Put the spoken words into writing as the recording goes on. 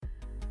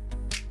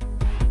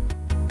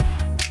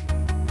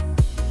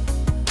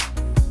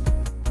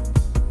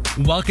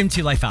Welcome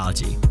to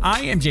Lifeology.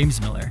 I am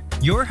James Miller,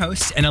 your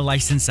host and a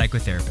licensed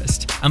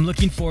psychotherapist. I'm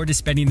looking forward to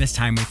spending this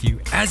time with you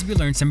as we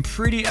learn some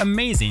pretty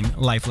amazing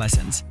life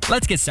lessons.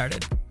 Let's get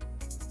started.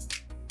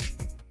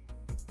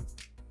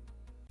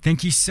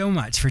 Thank you so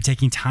much for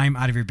taking time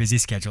out of your busy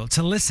schedule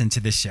to listen to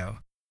this show.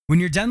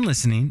 When you're done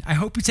listening, I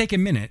hope you take a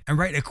minute and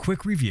write a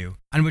quick review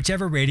on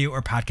whichever radio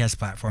or podcast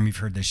platform you've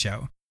heard this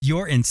show.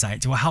 Your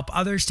insights will help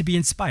others to be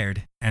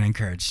inspired and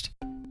encouraged.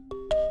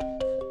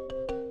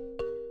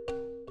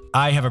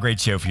 I have a great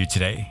show for you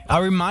today.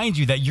 I'll remind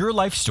you that your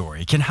life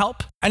story can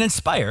help and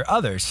inspire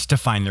others to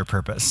find their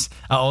purpose.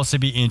 I'll also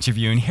be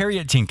interviewing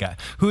Harriet Tinka,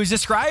 who is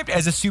described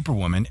as a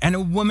superwoman and a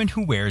woman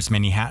who wears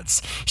many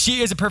hats.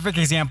 She is a perfect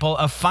example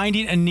of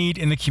finding a need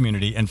in the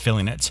community and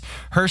filling it.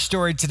 Her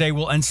story today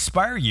will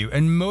inspire you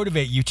and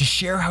motivate you to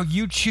share how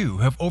you too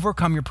have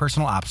overcome your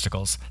personal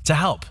obstacles to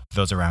help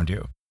those around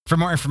you. For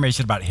more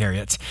information about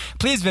Harriet,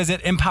 please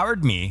visit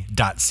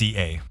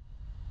empoweredme.ca.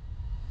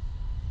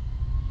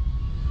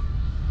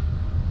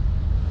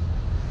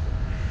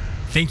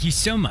 Thank you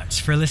so much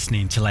for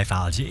listening to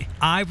Lifeology.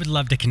 I would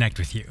love to connect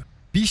with you.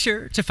 Be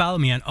sure to follow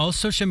me on all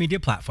social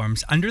media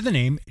platforms under the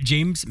name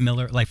James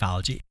Miller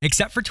Lifeology,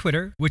 except for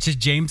Twitter, which is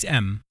James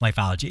M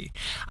Lifeology.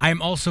 I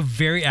am also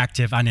very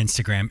active on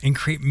Instagram and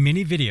create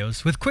mini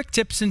videos with quick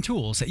tips and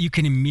tools that you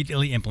can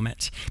immediately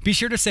implement. Be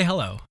sure to say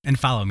hello and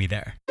follow me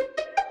there.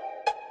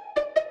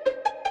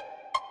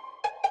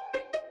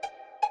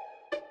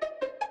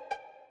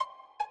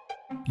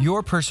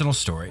 Your personal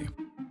story.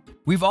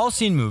 We've all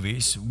seen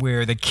movies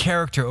where the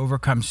character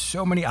overcomes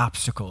so many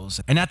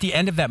obstacles, and at the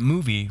end of that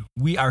movie,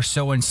 we are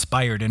so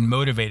inspired and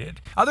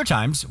motivated. Other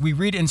times, we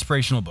read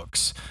inspirational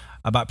books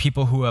about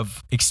people who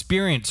have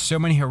experienced so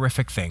many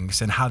horrific things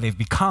and how they've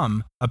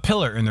become a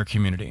pillar in their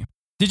community.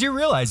 Did you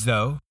realize,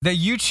 though, that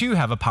you too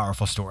have a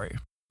powerful story?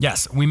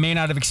 Yes, we may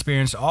not have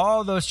experienced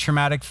all those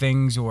traumatic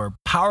things or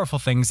powerful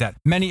things that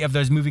many of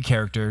those movie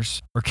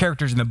characters or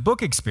characters in the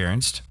book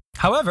experienced.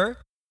 However,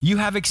 you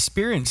have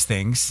experienced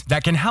things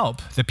that can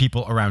help the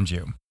people around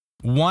you.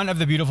 One of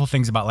the beautiful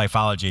things about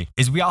Lifeology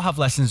is we all have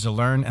lessons to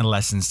learn and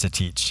lessons to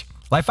teach.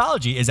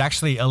 Lifeology is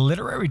actually a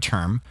literary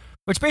term,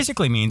 which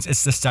basically means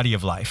it's the study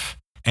of life.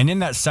 And in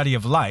that study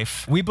of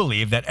life, we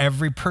believe that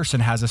every person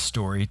has a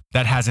story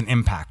that has an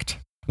impact.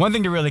 One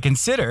thing to really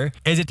consider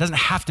is it doesn't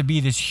have to be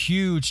this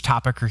huge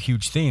topic or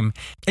huge theme.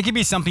 It can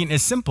be something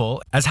as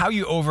simple as how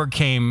you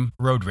overcame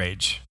road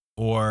rage,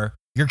 or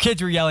your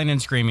kids were yelling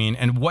and screaming,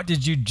 and what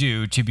did you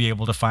do to be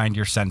able to find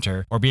your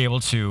center or be able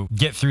to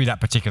get through that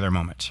particular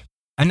moment?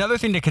 Another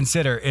thing to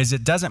consider is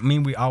it doesn't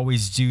mean we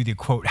always do the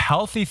quote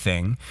healthy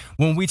thing.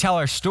 When we tell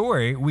our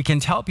story, we can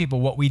tell people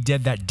what we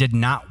did that did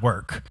not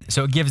work.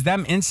 So it gives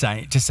them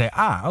insight to say,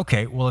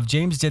 okay, well, if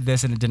James did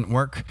this and it didn't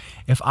work,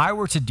 if I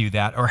were to do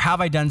that, or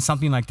have I done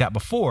something like that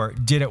before,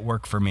 did it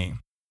work for me?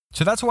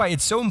 So that's why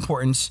it's so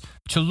important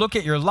to look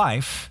at your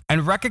life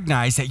and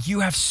recognize that you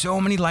have so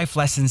many life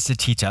lessons to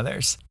teach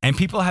others, and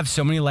people have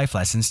so many life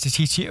lessons to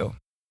teach you.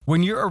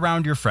 When you're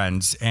around your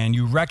friends and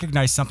you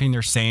recognize something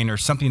they're saying or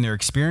something they're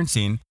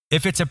experiencing,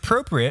 if it's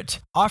appropriate,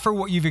 offer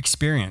what you've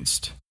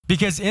experienced.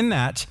 Because in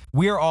that,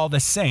 we are all the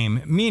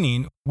same,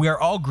 meaning we are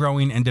all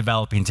growing and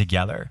developing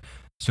together.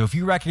 So if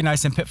you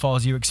recognize some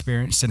pitfalls you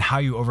experienced and how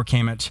you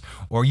overcame it,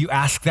 or you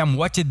ask them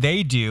what did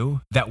they do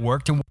that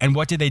worked and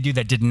what did they do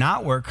that did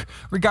not work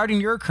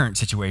regarding your current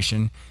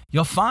situation,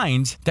 you'll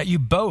find that you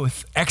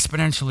both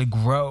exponentially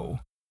grow.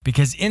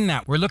 Because in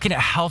that, we're looking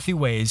at healthy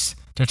ways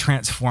to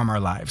transform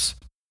our lives.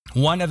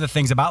 One of the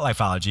things about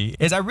Lifeology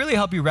is I really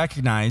help you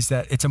recognize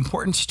that it's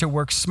important to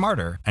work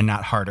smarter and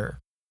not harder.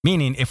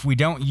 Meaning, if we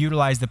don't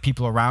utilize the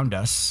people around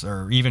us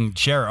or even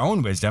share our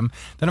own wisdom,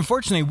 then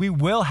unfortunately we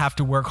will have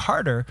to work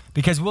harder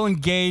because we'll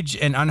engage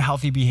in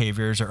unhealthy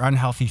behaviors or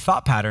unhealthy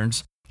thought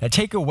patterns that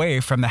take away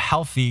from the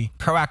healthy,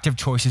 proactive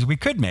choices we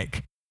could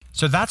make.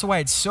 So that's why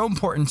it's so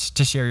important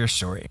to share your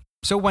story.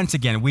 So once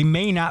again, we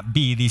may not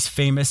be these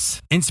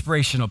famous,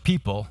 inspirational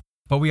people,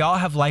 but we all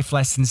have life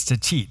lessons to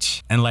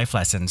teach and life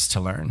lessons to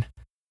learn.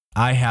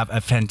 I have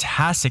a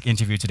fantastic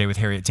interview today with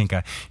Harriet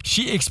Tinka.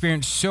 She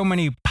experienced so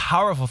many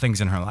powerful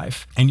things in her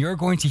life, and you're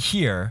going to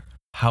hear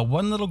how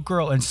one little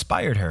girl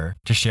inspired her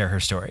to share her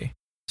story.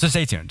 So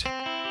stay tuned.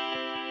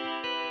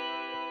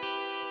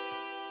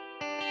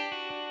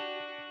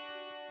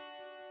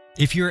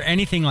 If you're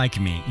anything like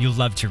me, you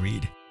love to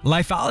read.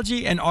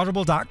 Lifeology and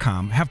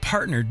Audible.com have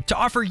partnered to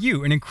offer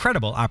you an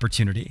incredible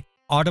opportunity.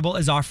 Audible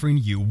is offering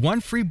you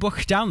one free book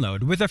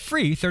download with a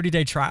free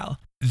 30-day trial.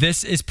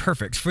 This is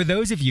perfect for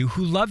those of you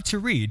who love to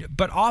read,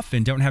 but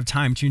often don't have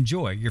time to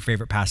enjoy your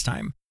favorite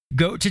pastime.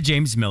 Go to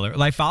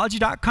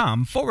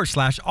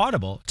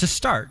jamesmillerlifeology.com/audible to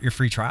start your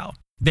free trial.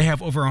 They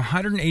have over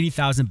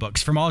 180,000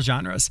 books from all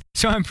genres,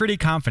 so I'm pretty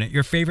confident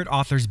your favorite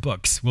author's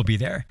books will be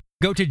there.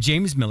 Go to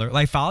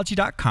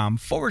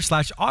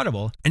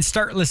jamesmillerlifeology.com/audible and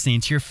start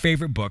listening to your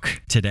favorite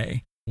book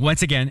today.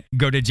 Once again,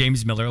 go to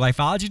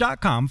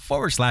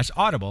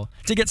jamesmillerlifeology.com/audible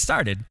to get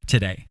started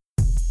today.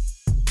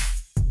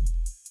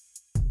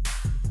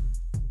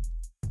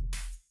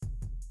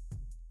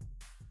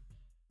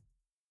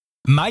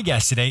 My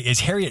guest today is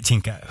Harriet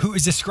Tinka, who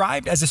is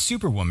described as a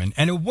superwoman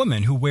and a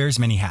woman who wears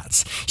many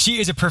hats. She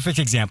is a perfect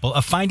example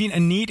of finding a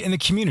need in the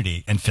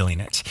community and filling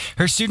it.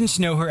 Her students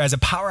know her as a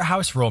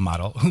powerhouse role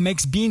model who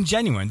makes being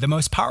genuine the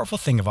most powerful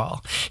thing of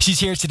all.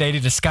 She's here today to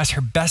discuss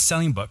her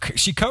best-selling book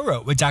she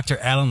co-wrote with Dr.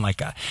 Alan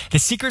Leica, The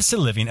Secrets to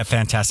Living a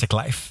Fantastic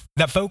Life,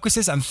 that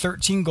focuses on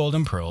 13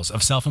 golden pearls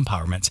of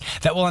self-empowerment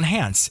that will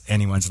enhance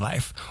anyone's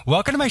life.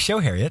 Welcome to my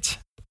show, Harriet.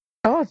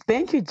 Oh,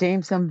 thank you,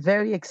 James. I'm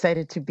very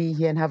excited to be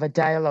here and have a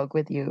dialogue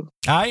with you.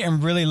 I am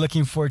really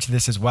looking forward to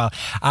this as well.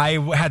 I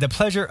had the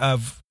pleasure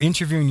of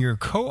interviewing your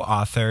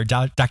co-author,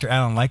 Dr.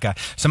 Alan Leica.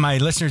 So my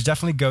listeners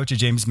definitely go to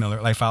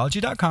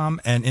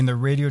jamesmillerlifeology.com, and in the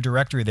radio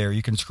directory there,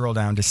 you can scroll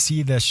down to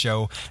see the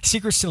show,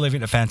 Secrets to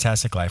Living a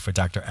Fantastic Life with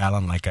Dr.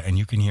 Alan Leica, and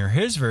you can hear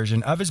his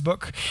version of his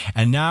book.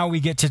 And now we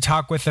get to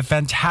talk with the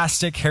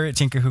fantastic Harriet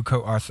Tinka, who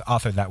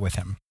co-authored that with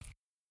him.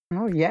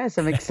 Oh, yes,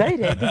 I'm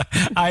excited.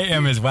 I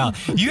am as well.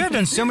 You have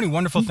done so many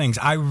wonderful things.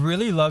 I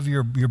really love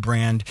your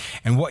brand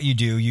and what you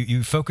do.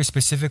 You focus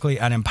specifically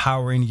on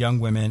empowering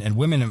young women and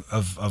women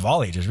of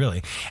all ages,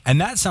 really.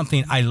 And that's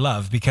something I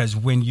love because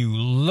when you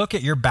look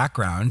at your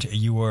background,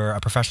 you were a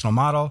professional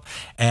model,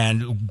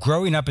 and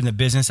growing up in the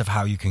business of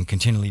how you can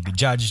continually be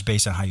judged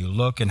based on how you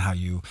look and how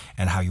you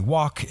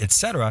walk,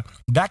 etc.,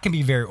 that can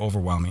be very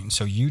overwhelming.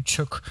 So you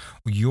took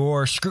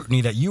your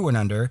scrutiny that you went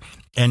under,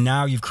 and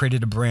now you've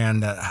created a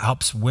brand that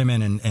helps women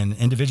and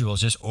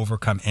individuals just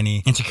overcome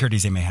any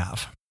insecurities they may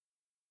have.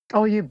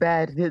 Oh, you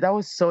bet. That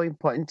was so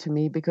important to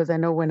me because I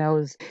know when I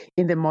was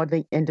in the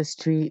modeling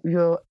industry,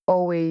 you're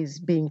always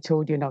being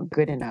told you're not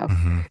good enough.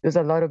 Mm-hmm. There's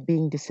a lot of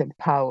being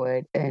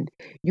disempowered, and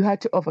you had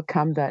to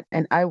overcome that.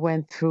 And I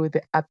went through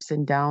the ups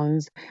and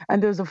downs.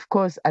 And there's, of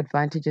course,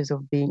 advantages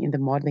of being in the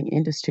modeling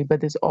industry, but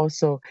there's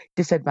also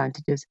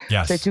disadvantages.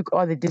 Yes. So I took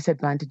all the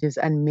disadvantages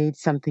and made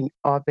something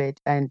of it.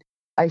 And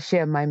I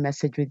share my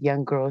message with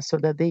young girls so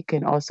that they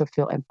can also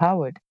feel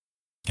empowered.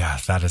 Yeah,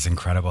 that is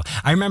incredible.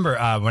 I remember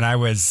when I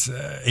was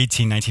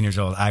 18, 19 years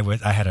old, I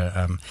had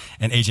an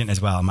agent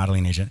as well, a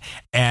modeling agent,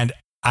 and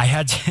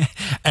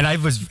and I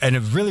was in a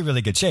really,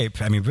 really good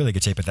shape. I mean, really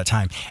good shape at that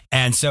time.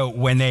 And so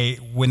when they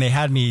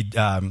had me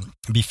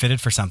be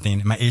fitted for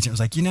something, my agent was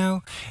like,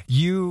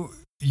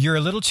 you're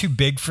a little too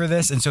big for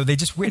this. And so they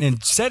just went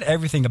and said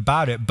everything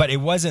about it, but it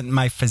wasn't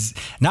my physique.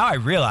 Now I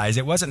realize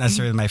it wasn't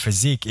necessarily my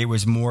physique. It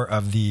was more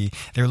of they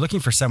were looking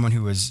for someone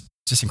who was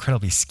just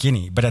incredibly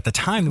skinny. But at the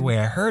time, the way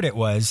I heard it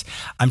was,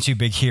 I'm too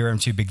big here, I'm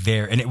too big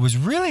there. And it was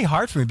really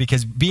hard for me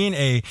because being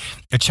a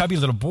chubby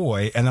little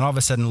boy and then all of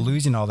a sudden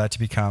losing all that to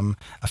become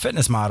a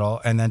fitness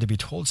model and then to be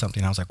told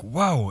something, I was like,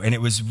 whoa. And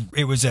it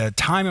was a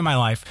time in my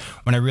life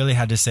when I really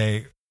had to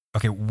say,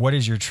 okay, what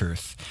is your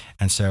truth?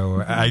 And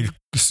so I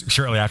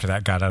shortly after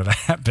that got out of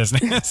that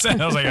business.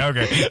 And I was like,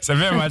 okay, it's a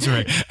bit much for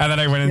me. And then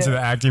I went into the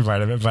acting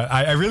part of it. But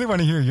I really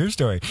want to hear your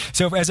story.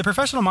 So as a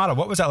professional model,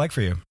 what was that like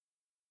for you?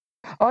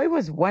 Oh, it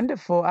was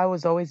wonderful. I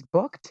was always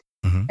booked.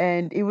 Mm-hmm.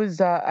 And it was,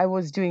 I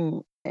was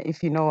doing,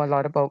 if you know a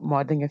lot about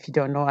modeling, if you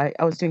don't know, I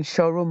was doing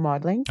showroom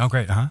modeling. Oh,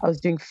 great. Uh-huh. I was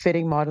doing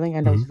fitting modeling,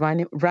 and I was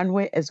running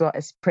runway as well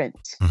as print.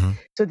 Mm-hmm.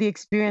 So the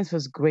experience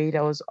was great.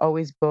 I was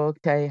always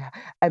booked. I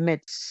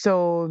met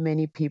so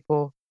many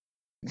people,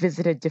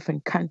 visited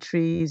different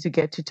countries. You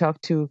get to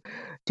talk to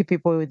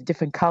people with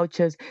different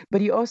cultures,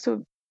 but you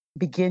also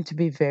begin to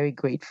be very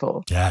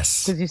grateful.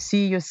 Yes. Because you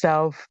see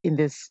yourself in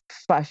this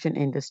fashion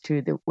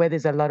industry where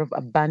there's a lot of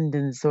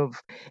abundance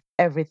of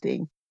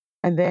everything.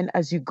 And then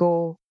as you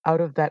go out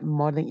of that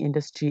modeling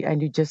industry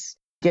and you just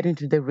get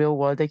into the real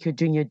world, like you're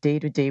doing your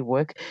day-to-day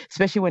work,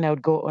 especially when I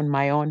would go on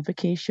my own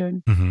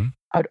vacation, Mm-hmm.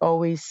 I'd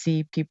always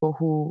see people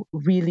who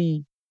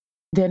really,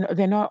 they're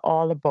not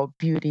all about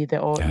beauty. They're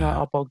all not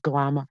all about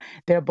glamour.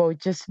 They're about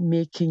just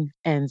making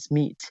ends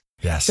meet.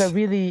 Yes. So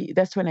really,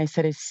 that's when I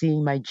started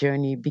seeing my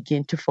journey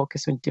begin to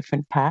focus on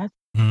different paths.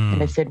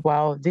 And I said,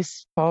 wow,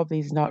 this probably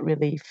is not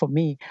really for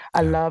me.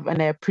 I love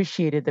and I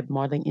appreciated the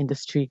modeling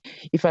industry.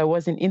 If I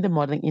wasn't in the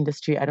modeling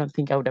industry, I don't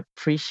think I would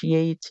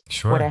appreciate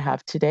what I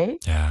have today.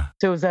 Yeah.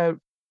 So it was a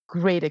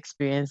great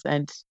experience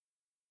and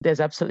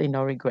there's absolutely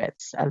no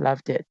regrets. I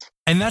loved it.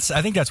 And I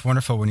think that's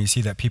wonderful when you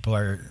see that people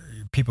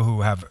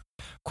who have,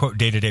 quote,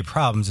 day-to-day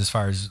problems as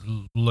far as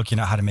looking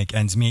at how to make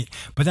ends meet.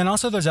 But then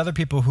also there's other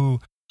people who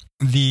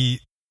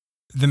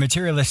the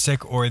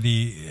materialistic or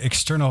the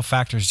external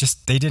factors,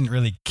 just they didn't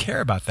really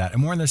care about that.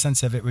 And more in the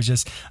sense of it was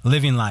just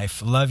living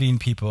life, loving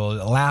people,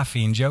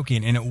 laughing,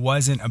 joking. And it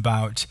wasn't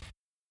about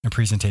a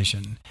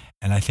presentation.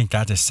 And I think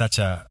that is such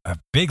a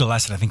big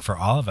lesson, I think, for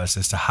all of us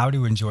as to how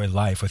to enjoy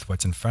life with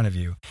what's in front of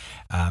you,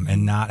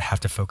 and not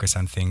have to focus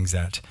on things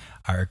that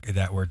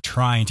we're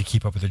trying to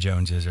keep up with the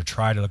Joneses or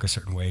try to look a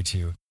certain way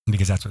to,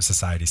 because that's what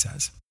society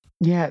says.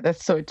 Yeah,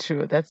 that's so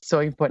true. That's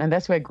so important. And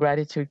that's where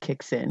gratitude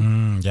kicks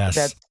in. Yes.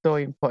 That's so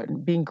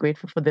important. Being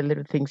grateful for the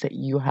little things that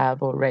you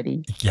have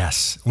already.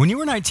 Yes. When you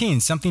were 19,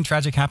 something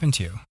tragic happened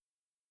to you.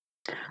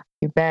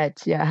 You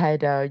bet. Yeah, I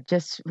had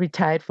just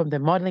retired from the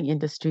modeling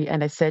industry.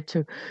 And I said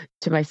to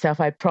myself,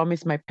 I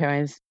promised my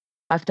parents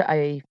after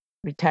I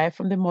retire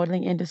from the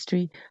modeling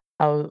industry,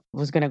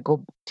 was going to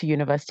go to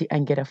university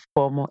and get a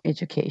formal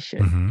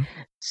education. Mm-hmm.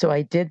 So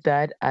I did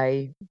that.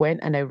 I went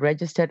and I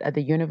registered at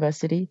the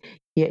university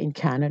here in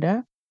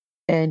Canada.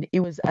 And it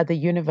was at the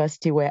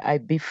university where I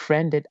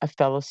befriended a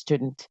fellow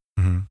student,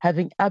 Mm-hmm.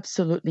 having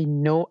absolutely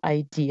no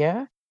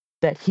idea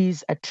that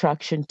his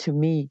attraction to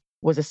me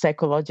was a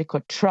psychological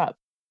trap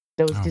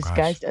that was Oh gosh.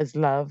 disguised as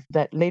love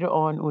that later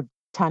on would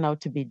turn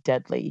out to be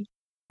deadly.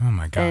 Oh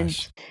my And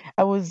gosh.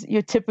 I was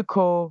your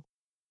typical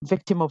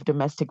victim of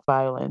domestic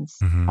violence.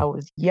 Mm-hmm. I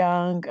was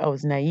young, I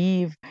was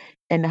naive,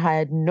 and I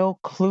had no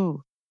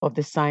clue of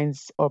the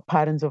signs or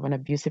patterns of an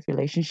abusive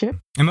relationship.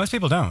 And most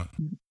people don't.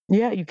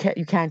 Yeah, you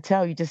can't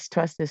tell. You just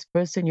trust this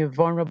person. You're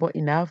vulnerable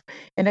enough.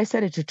 And I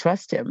started to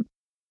trust him.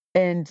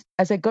 And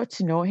as I got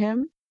to know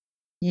him,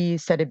 he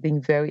started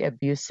being very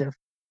abusive.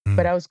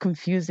 But I was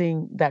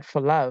confusing that for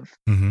love.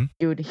 Mm-hmm.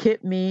 He would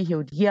hit me, he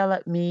would yell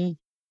at me,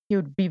 he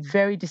would be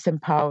very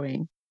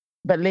disempowering.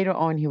 But later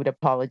on, he would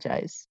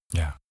apologize.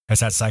 Yeah. It's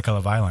that cycle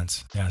of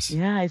violence. Yes.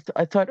 Yeah,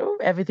 I thought, oh,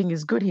 everything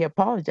is good. He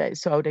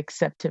apologized. So I would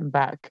accept him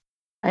back.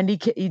 And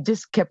he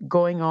just kept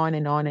going on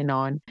and on and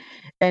on.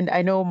 And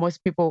I know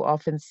most people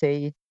often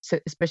say,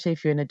 especially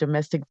if you're in a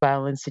domestic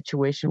violence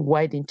situation,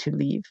 why didn't you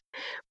leave?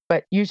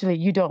 But usually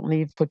you don't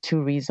leave for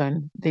two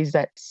reasons. There's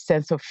that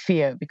sense of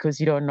fear because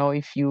you don't know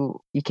if you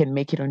can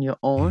make it on your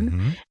own.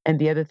 Mm-hmm. And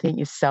the other thing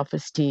is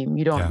self-esteem.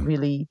 You don't Yeah.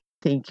 really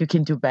think you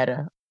can do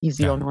better. He's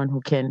the Yeah. only one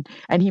who can.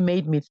 And he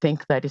made me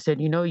think that. He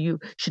said, you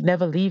should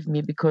never leave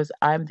me because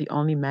I'm the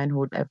only man who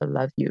would ever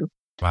love you.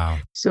 Wow.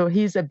 So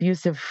his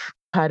abusive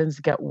patterns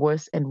got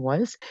worse and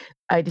worse.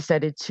 I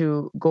decided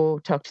to go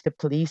talk to the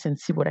police and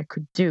see what I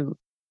could do.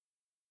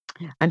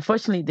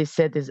 Unfortunately, they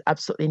said there's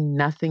absolutely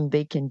nothing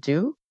they can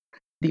do.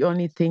 The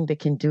only thing they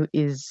can do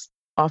is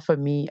offer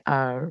me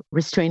a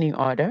restraining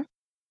order.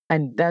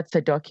 And that's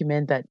a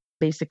document that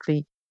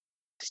basically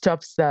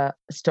stops the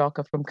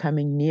stalker from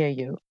coming near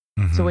you.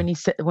 So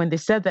Mm-hmm. when they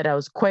said that, I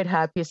was quite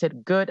happy. I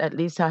said, "Good, at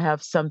least I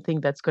have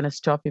something that's going to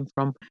stop him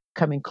from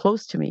coming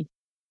close to me."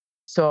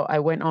 So I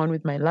went on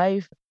with my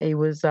life. It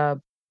was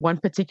one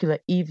particular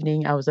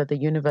evening. I was at the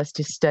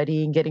university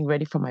studying, getting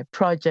ready for my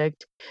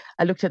project.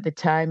 I looked at the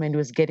time and it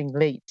was getting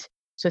late.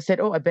 So I said,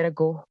 "Oh, I better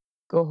go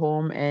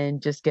home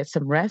and just get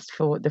some rest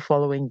for the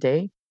following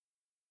day."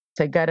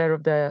 So I got out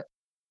of the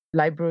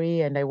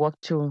library and I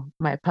walked to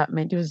my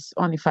apartment. It was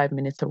only 5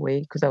 minutes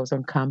away because I was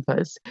on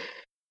campus.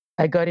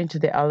 I got into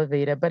the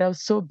elevator, but I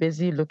was so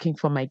busy looking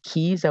for my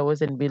keys, I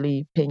wasn't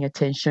really paying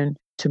attention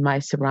to my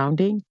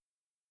surrounding.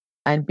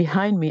 And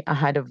behind me, I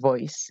had a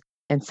voice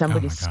and Oh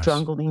somebody my gosh.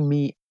 strangling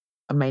me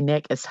on my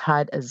neck as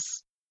hard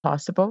as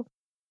possible.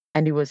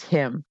 And it was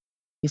him.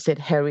 He said,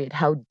 "Harriet,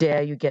 how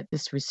dare you get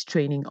this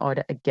restraining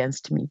order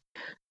against me?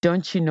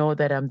 Don't you know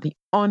that I'm the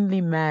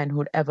only man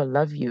who'd ever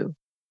love you?"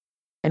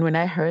 And when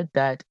I heard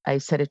that, I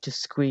started to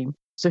scream.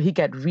 So he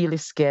got really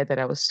scared that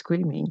I was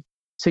screaming.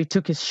 So he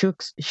took his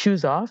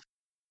shoes off,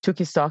 took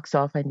his socks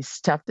off, and he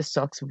stuffed the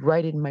socks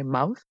right in my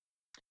mouth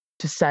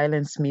to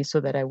silence me so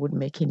that I wouldn't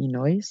make any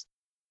noise.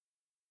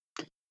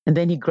 And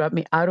then he grabbed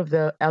me out of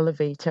the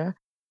elevator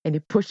and he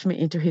pushed me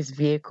into his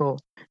vehicle.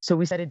 So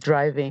we started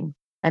driving.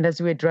 And as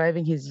we were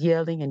driving, he's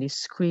yelling and he's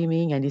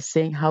screaming and he's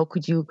saying, "How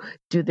could you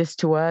do this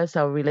to us?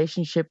 Our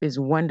relationship is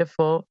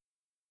wonderful."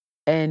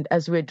 And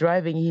as we were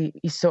driving,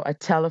 he saw a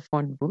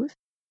telephone booth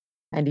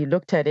and he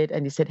looked at it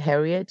and he said,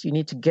 "Harriet, you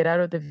need to get out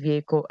of the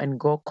vehicle and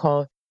go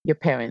call your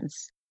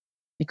parents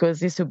because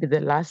this will be the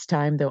last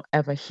time they'll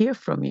ever hear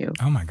from you."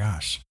 Oh my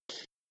gosh.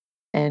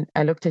 And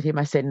I looked at him,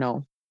 I said,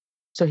 "No."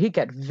 So he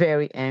got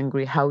very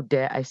angry. How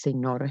dare I say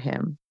no to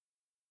him?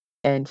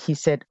 And he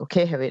said,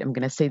 "Okay, Harriet, I'm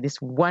going to say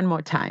this one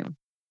more time.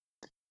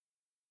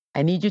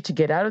 I need you to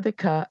get out of the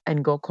car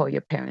and go call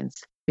your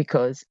parents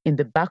because in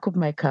the back of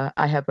my car,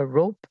 I have a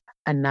rope,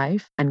 a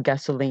knife, and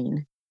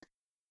gasoline.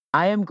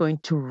 I am going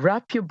to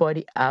wrap your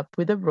body up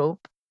with a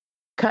rope,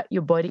 cut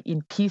your body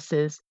in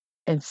pieces,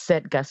 and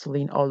set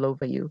gasoline all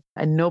over you,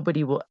 and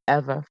nobody will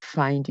ever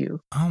find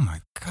you." Oh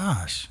my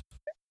gosh.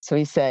 So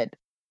he said,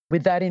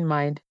 "With that in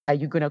mind, are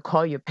you going to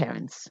call your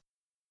parents?"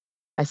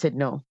 I said,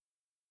 "No."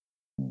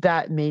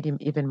 That made him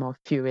even more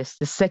furious.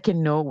 The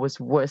second no was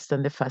worse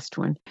than the first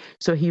one.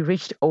 So he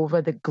reached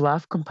over the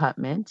glove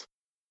compartment,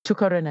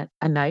 took out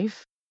a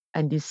knife,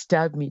 and he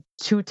stabbed me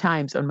 2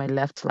 times on my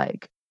left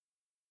leg.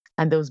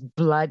 And there was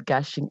blood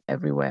gushing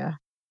everywhere.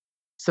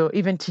 So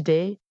even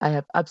today, I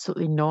have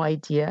absolutely no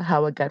idea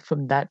how I got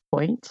from that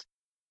point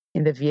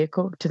in the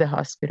vehicle to the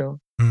hospital.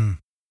 Mm.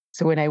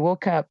 So when I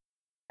woke up,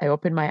 I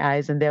opened my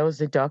eyes and there was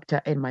the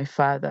doctor and my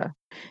father,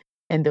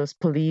 and there was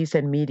police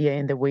and media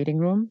in the waiting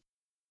room.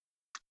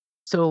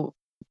 So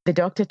the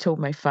doctor told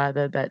my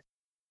father that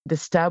the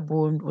stab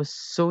wound was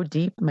so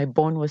deep, my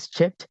bone was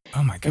chipped,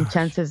 Oh my and gosh.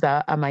 chances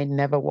are I might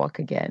never walk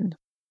again.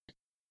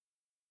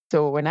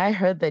 So when I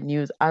heard that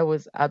news, I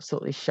was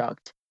absolutely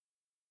shocked.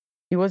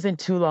 It wasn't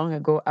too long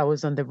ago, I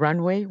was on the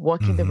runway,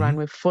 walking the Mm-hmm.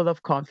 runway full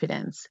of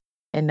confidence.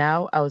 And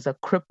now I was a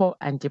cripple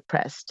and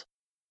depressed.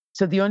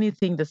 So the only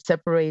thing that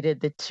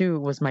separated the two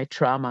was my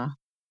trauma.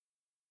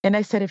 And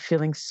I started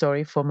feeling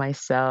sorry for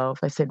myself.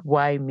 I said,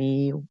 "Why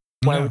me?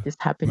 Why Yeah. would this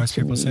happen Most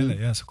to people say me? that.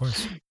 Yes, of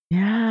course.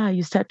 Yeah,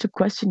 you start to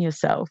question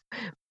yourself.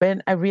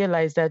 When I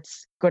realized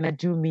that's going to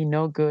do me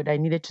no good, I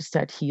needed to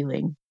start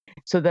healing.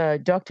 So the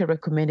doctor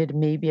recommended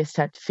maybe I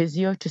start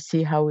physio to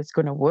see how it's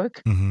going to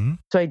work. Mm-hmm.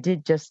 So I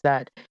did just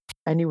that.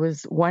 And it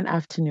was one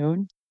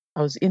afternoon,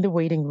 I was in the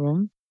waiting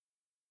room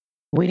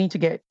waiting to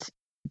get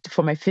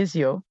for my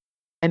physio,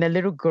 and a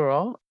little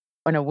girl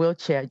on a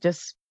wheelchair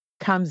just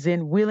comes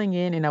in, wheeling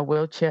in a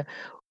wheelchair,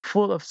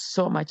 full of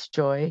so much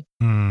joy.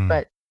 Mm.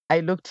 But I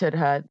looked at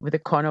her with the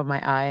corner of my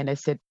eye and I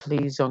said,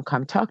 please don't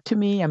come talk to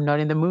me. I'm not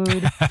in the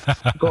mood.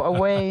 Go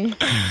away.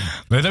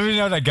 Little we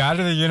know that God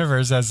of the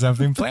universe has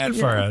something planned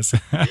for Yeah. us.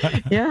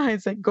 Yeah,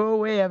 it's like, go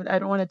away. I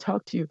don't want to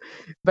talk to you.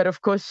 But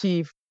of course,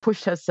 she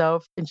pushed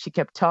herself and she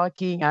kept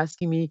talking,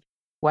 asking me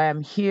why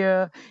I'm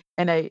here.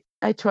 And I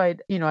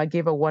tried, I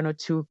gave her one or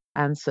two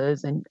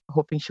answers and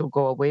hoping she'll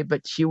go away,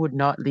 but she would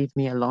not leave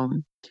me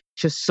alone.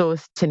 She was so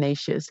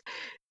tenacious.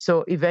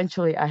 So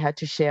eventually I had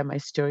to share my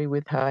story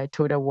with her. I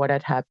told her what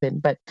had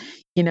happened, but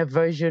in a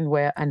version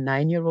where a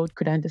 9-year-old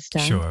could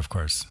understand. Sure, of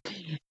course.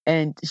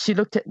 And she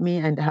looked at me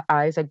and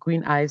her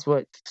green eyes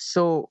were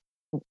so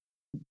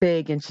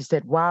big. And she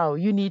said, wow,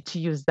 you need to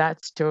use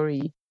that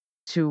story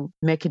to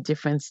make a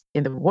difference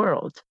in the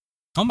world.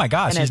 Oh my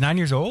gosh, And she's 9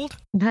 years old?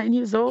 9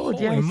 years old.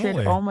 Holy Yeah. I said,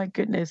 moly. oh my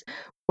goodness,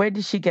 where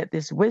did she get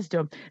this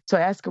wisdom? So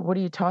I asked her, what are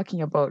you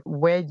talking about?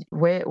 Why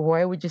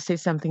would you say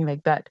something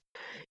like that?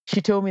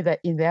 She told me that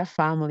in their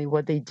family,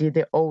 what they did,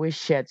 they always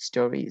shared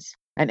stories.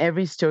 And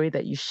every story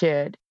that you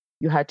shared,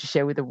 you had to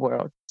share with the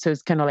world. So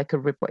it's kind of like a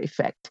ripple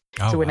effect.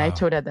 Oh, So when I wow.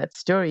 told her that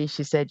story,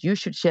 she said, you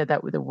should share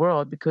that with the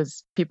world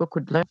because people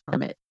could learn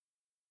from it.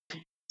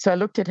 So I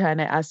looked at her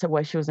and I asked her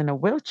why she was in a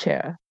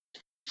wheelchair.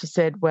 She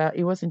said, well,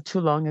 it wasn't too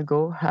long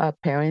ago. Her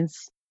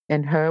parents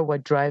and her were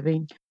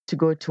driving to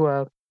go to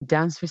a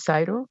dance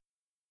recital.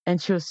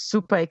 And she was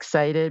super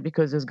excited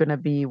because it was going to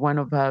be one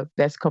of her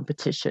best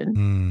competition.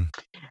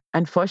 Mm.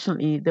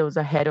 Unfortunately, there was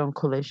a head-on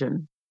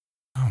collision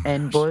Oh my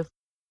and gosh. both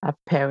her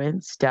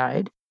parents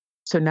died.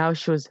 So now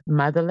she was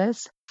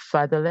motherless,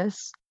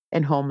 fatherless,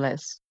 and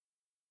homeless.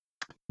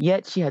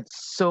 Yet she had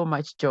so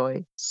much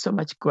joy, so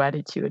much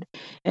gratitude.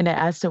 And I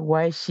asked her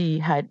why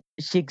she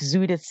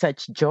exuded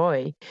such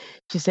joy.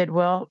 She said,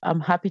 well, I'm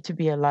happy to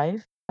be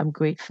alive. I'm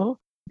grateful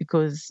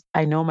because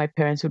I know my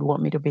parents would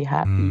want me to be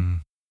happy. Mm.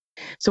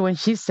 So when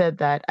she said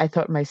that, I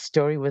thought my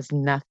story was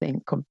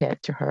nothing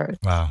compared to her.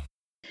 Wow.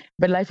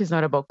 But life is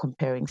not about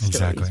comparing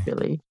stories, Exactly.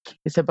 Billy.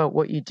 It's about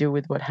what you do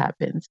with what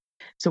happens.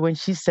 So when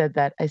she said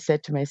that, I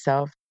said to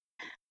myself,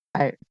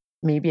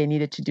 maybe I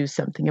needed to do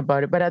something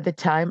about it. But at the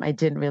time, I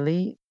didn't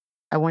really.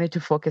 I wanted to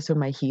focus on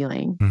my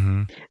healing.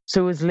 Mm-hmm.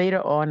 So it was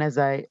later on as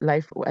I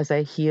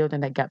healed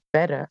and I got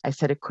better, I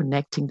started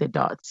connecting the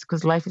dots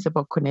because life is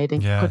about connecting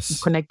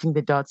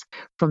the dots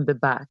from the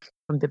back,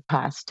 from the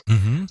past.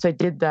 Mm-hmm. So I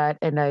did that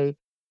and I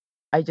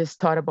just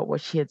thought about what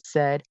she had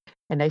said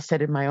and I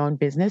started my own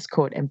business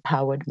called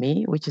Empowered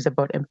Me, which is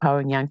about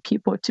empowering young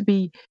people to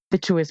be the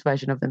truest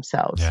version of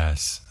themselves.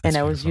 Yes. And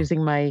I was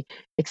using my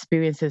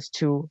experiences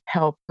to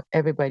help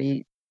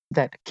everybody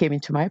that came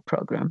into my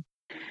program.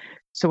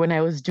 So when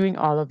I was doing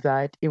all of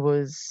that, it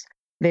was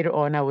later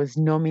on I was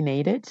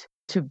nominated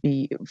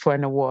for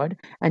an award,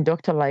 and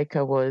Dr.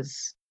 Laika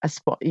was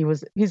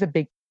he's a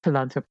big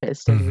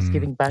philanthropist and he was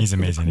giving back to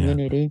the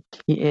community. Yeah.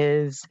 He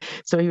is.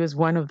 So he was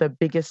one of the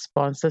biggest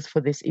sponsors for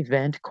this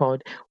event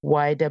called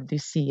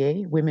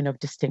YWCA, Women of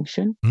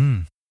Distinction.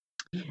 Mm.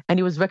 And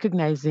he was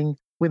recognizing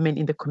women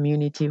in the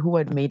community who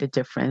had made a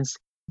difference.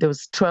 There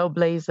was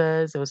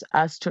trailblazers, there was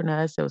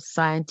astronauts, there was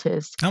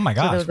scientists. Oh my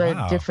gosh! So there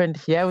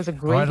was it was a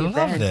great event.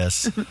 I love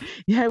this.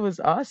 Yeah, it was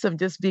awesome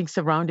just being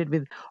surrounded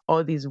with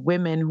all these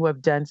women who have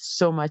done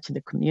so much in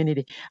the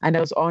community. And I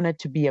was honored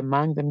to be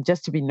among them.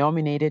 Just to be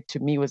nominated to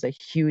me was a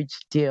huge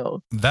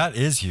deal. That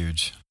is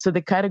huge. So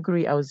the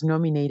category I was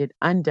nominated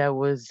under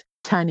was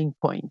Turning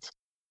Point.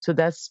 So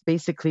that's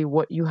basically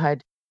what you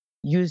had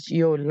used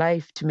your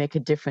life to make a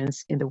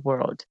difference in the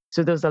world.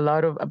 So there was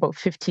about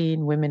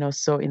 15 women or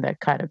so in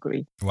that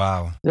category.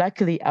 Wow.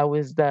 Luckily, I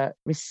was the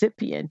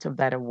recipient of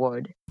that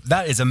award.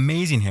 That is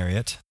amazing,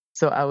 Harriet.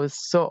 So I was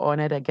so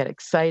honored. I got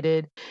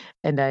excited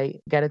and I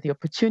got the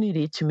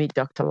opportunity to meet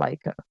Dr.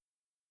 Laika.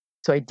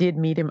 So I did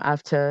meet him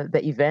after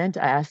the event.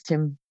 I asked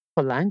him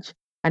for lunch.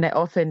 And I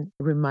often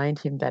remind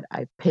him that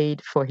I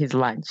paid for his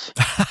lunch.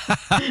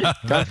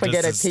 Don't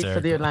forget I paid for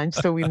their lunch.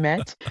 So we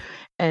met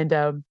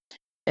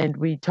and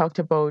we talked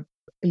about,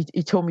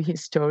 he told me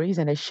his stories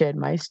and I shared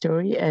my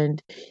story.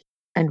 And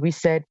we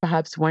said,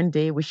 perhaps one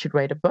day we should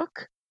write a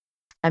book.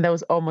 And that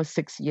was almost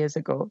 6 years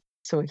ago.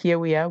 So here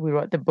we are. We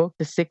wrote the book,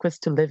 The Secrets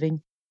to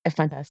Living a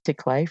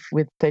Fantastic Life,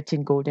 with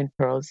 13 golden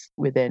pearls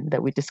within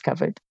that we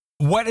discovered.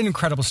 What an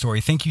incredible story.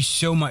 Thank you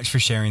so much for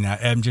sharing that.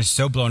 I'm just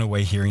so blown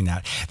away hearing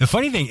that. The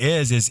funny thing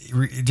is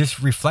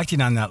just reflecting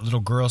on that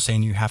little girl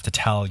saying you have to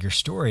tell your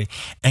story,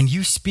 and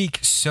you speak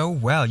so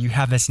well. You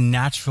have this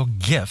natural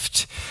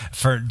gift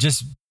for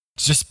just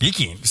just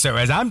speaking. So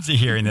as I'm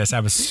hearing this, I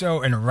was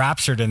so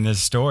enraptured in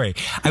this story.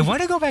 I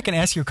want to go back and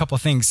ask you a couple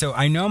of things. So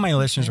I know my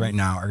listeners right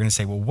now are going to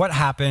say, well, what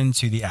happened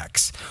to the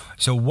ex?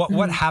 So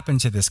what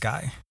happened to this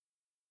guy?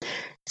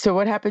 So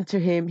what happened to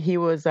him? He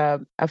was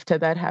after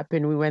that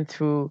happened, we went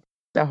through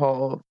the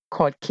whole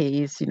court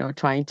case,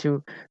 trying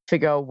to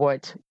figure out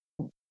what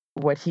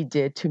he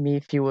did to me,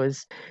 if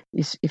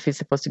he's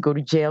supposed to go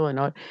to jail or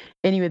not.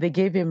 Anyway, they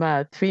gave him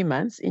 3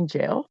 months in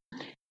jail,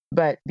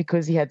 but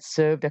because he had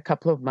served a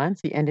couple of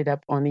months, he ended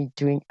up only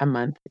doing a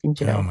month in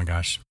jail. Oh my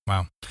gosh!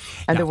 Wow.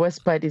 And the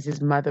worst part is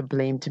his mother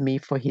blamed me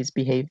for his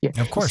behavior.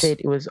 Of course, he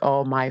said it was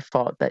all my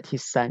fault that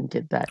his son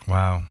did that.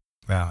 Wow.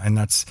 And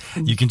that's,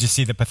 you can just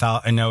see the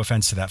pathology, and no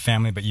offense to that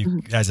family, but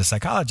you, as a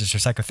psychologist or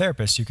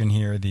psychotherapist, you can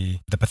hear the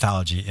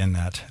pathology in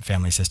that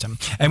family system.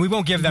 And we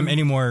won't give them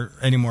any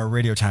more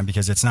radio time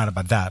because it's not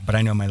about that, but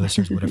I know my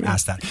listeners would have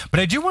asked that. But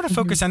I do want to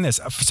focus on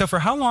this. So for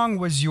how long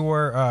was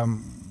your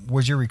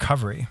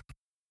recovery?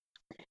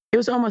 It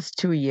was almost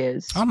 2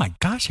 years. Oh my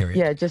gosh, Harriet.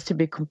 Yeah, just to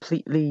be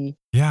completely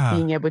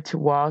being able to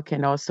walk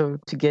and also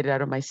to get it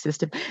out of my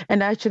system.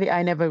 And actually,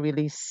 I never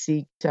really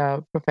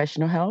sought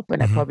professional help,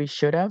 and I probably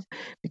should have,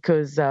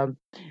 because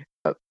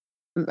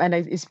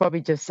it's probably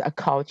just a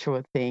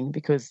cultural thing,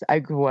 because I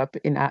grew up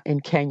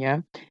in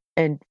Kenya,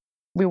 and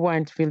we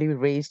weren't really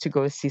raised to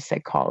go see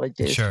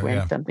psychologists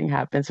when something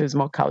happens. So it was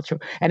more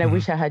cultural. And I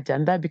wish I had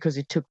done that, because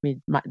it took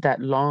me that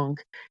long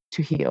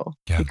to heal,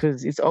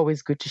 because it's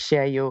always good to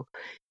share your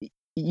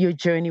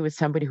journey with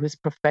somebody who's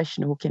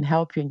professional, who can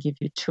help you and give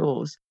you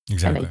tools.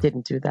 Exactly. And I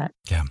didn't do that.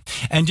 Yeah.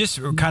 And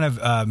just kind of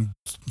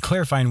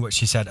clarifying what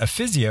she said, a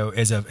physio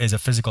is a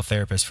physical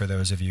therapist, for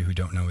those of you who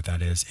don't know what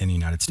that is, in the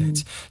United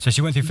States. So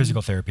she went through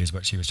physical therapy is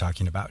what she was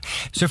talking about.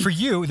 So for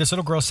you, this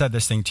little girl said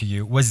this thing to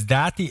you. Was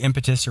that the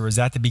impetus, or was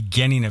that the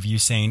beginning of you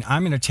saying,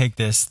 I'm going to take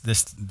this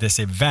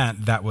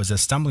event that was a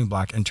stumbling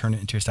block and turn it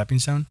into a stepping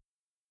stone?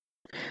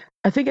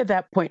 I think at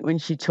that point when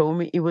she told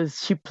me,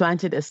 she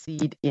planted a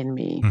seed in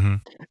me,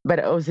 but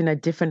I was in a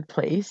different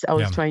place. I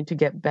was trying to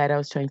get better. I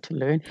was trying to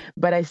learn,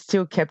 but I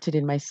still kept it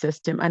in my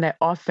system. And I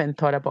often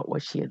thought about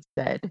what she had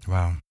said.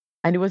 Wow.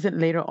 And it wasn't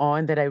later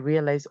on that I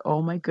realized,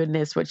 oh my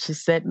goodness, what she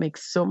said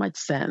makes so much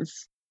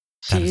sense.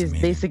 She is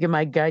basically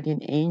my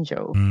guardian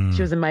angel.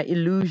 She was my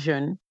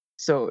illusion.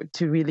 So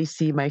to really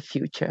see my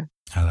future.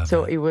 I love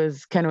so that. it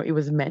was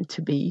meant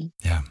to be.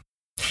 Yeah.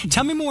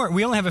 Tell me more.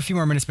 We only have a few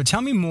more minutes, but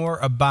tell me more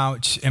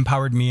about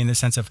Empowered Me, in the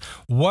sense of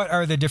what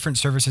are the different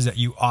services that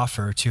you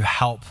offer to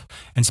help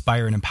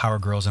inspire and empower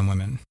girls and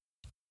women?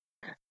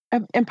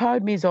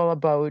 Empowered Me is all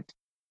about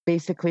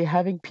basically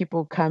having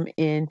people come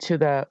into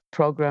the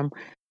program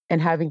and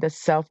having the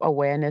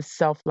self-awareness,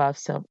 self-love,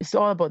 it's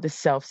all about the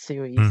self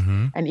series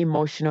and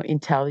emotional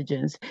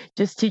intelligence.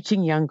 Just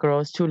teaching young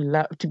girls to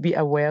be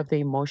aware of their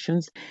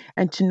emotions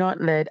and to not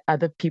let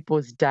other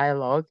people's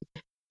dialogue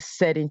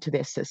set into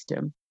their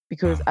system,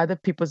 because other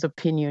people's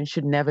opinion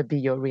should never be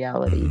your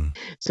reality.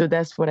 So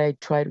that's what I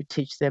try to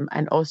teach them,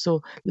 and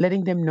also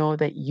letting them know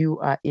that you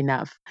are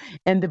enough.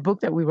 And the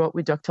book that we wrote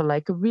with Dr.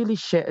 Leica really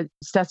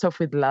starts off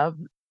with love.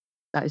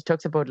 It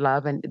talks about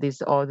love, and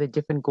there's all the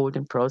different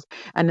golden pearls.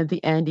 And at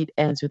the end, it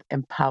ends with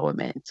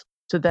empowerment.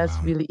 So that's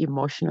really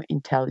emotional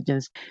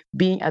intelligence.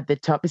 Being at the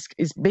top is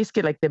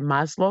basically like the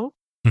Maslow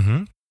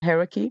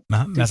hierarchy.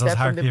 Maslow's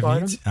hierarchy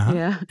of needs.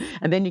 Yeah.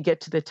 And then you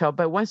get to the top.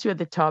 But once you're at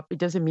the top, it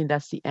doesn't mean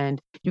that's the end.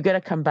 You got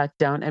to come back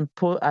down and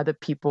pull other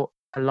people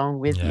along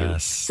with you.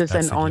 So it's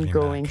an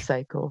ongoing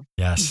cycle.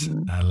 Yes,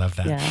 I love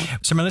that. Yeah.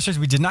 So my listeners,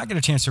 we did not get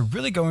a chance to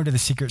really go into the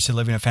secrets to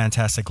living a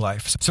fantastic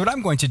life. So what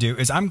I'm going to do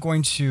is I'm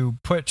going to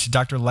put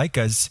Dr.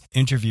 Leica's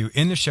interview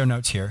in the show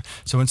notes here.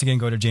 So once again,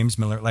 go to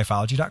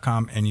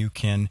jamesmillerlifeology.com and you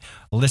can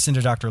listen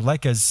to Dr.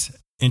 Leica's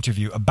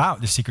interview about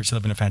the secrets to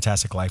living a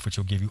fantastic life, which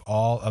will give you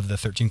all of the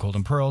 13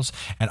 golden pearls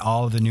and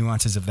all of the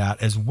nuances of that,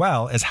 as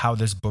well as how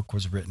this book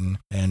was written.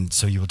 And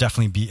so you will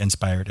definitely be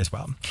inspired as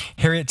well.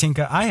 Harriet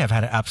Tinka, I have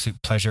had an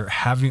absolute pleasure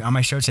having you on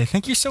my show today.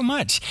 Thank you so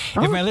much.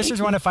 If my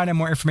listeners want to find out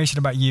more information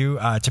about you,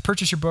 to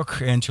purchase your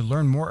book and to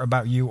learn more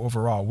about you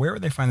overall, where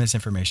would they find this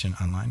information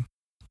online?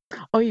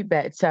 Oh, you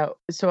bet. So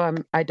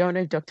I don't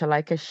know if Dr.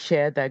 Leica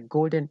shared the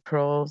Golden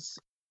Pearls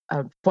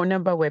phone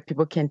number where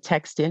people can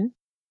text in.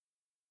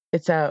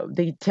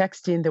 They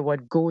text in the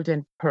word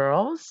Golden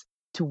Pearls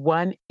to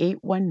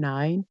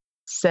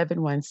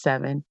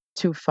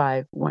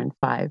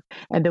 1-819-717-2515,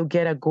 and they'll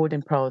get a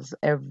Golden Pearls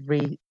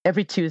every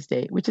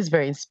Tuesday, which is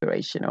very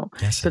inspirational.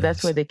 Yes, so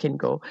that's where they can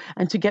go.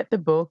 And to get the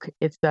book,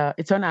 it's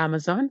on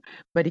Amazon,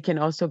 but you can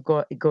also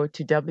go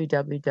to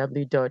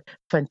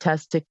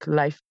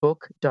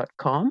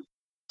www.fantasticlifebook.com.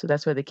 So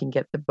that's where they can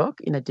get the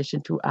book, in addition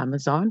to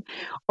Amazon.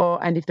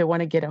 And if they want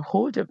to get a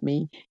hold of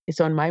me, it's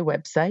on my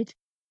website,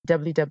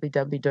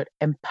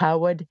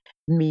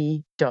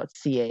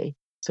 www.empoweredme.ca.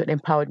 So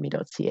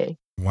empoweredme.ca.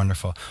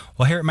 Wonderful.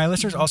 Well, here, my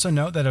listeners also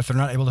know that if they're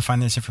not able to find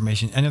this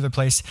information any other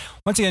place,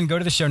 once again, go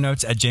to the show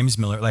notes at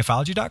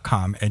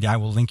jamesmillerlifeology.com, and I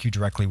will link you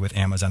directly with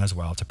Amazon as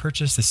well to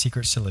purchase The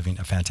Secrets to Living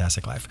a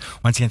Fantastic Life.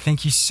 Once again,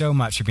 thank you so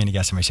much for being a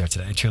guest on my show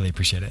today. I truly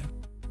appreciate it.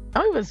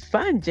 Oh, it was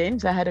fun,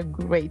 James. I had a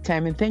great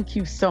time, and thank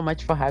you so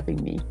much for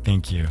having me.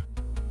 Thank you.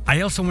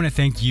 I also want to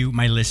thank you,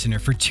 my listener,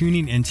 for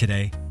tuning in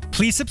today.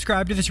 Please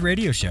subscribe to this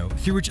radio show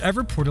through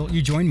whichever portal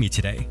you join me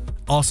today.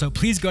 Also,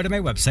 please go to my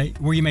website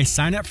where you may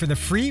sign up for the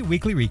free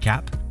weekly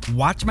recap,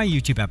 watch my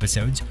YouTube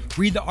episodes,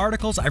 read the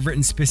articles I've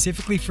written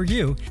specifically for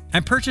you,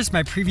 and purchase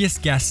my previous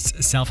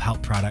guests'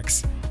 self-help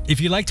products. If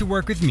you'd like to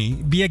work with me,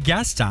 be a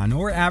guest on,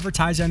 or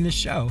advertise on this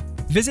show,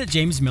 visit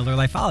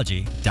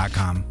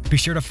jamesmillerlifeology.com. Be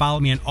sure to follow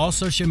me on all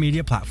social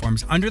media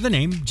platforms under the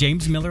name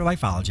James Miller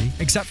Lifeology,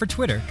 except for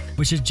Twitter,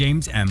 which is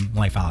James M.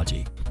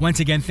 Lifeology. Once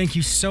again, thank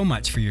you so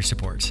much for your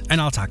support,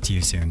 and I'll talk to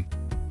you soon.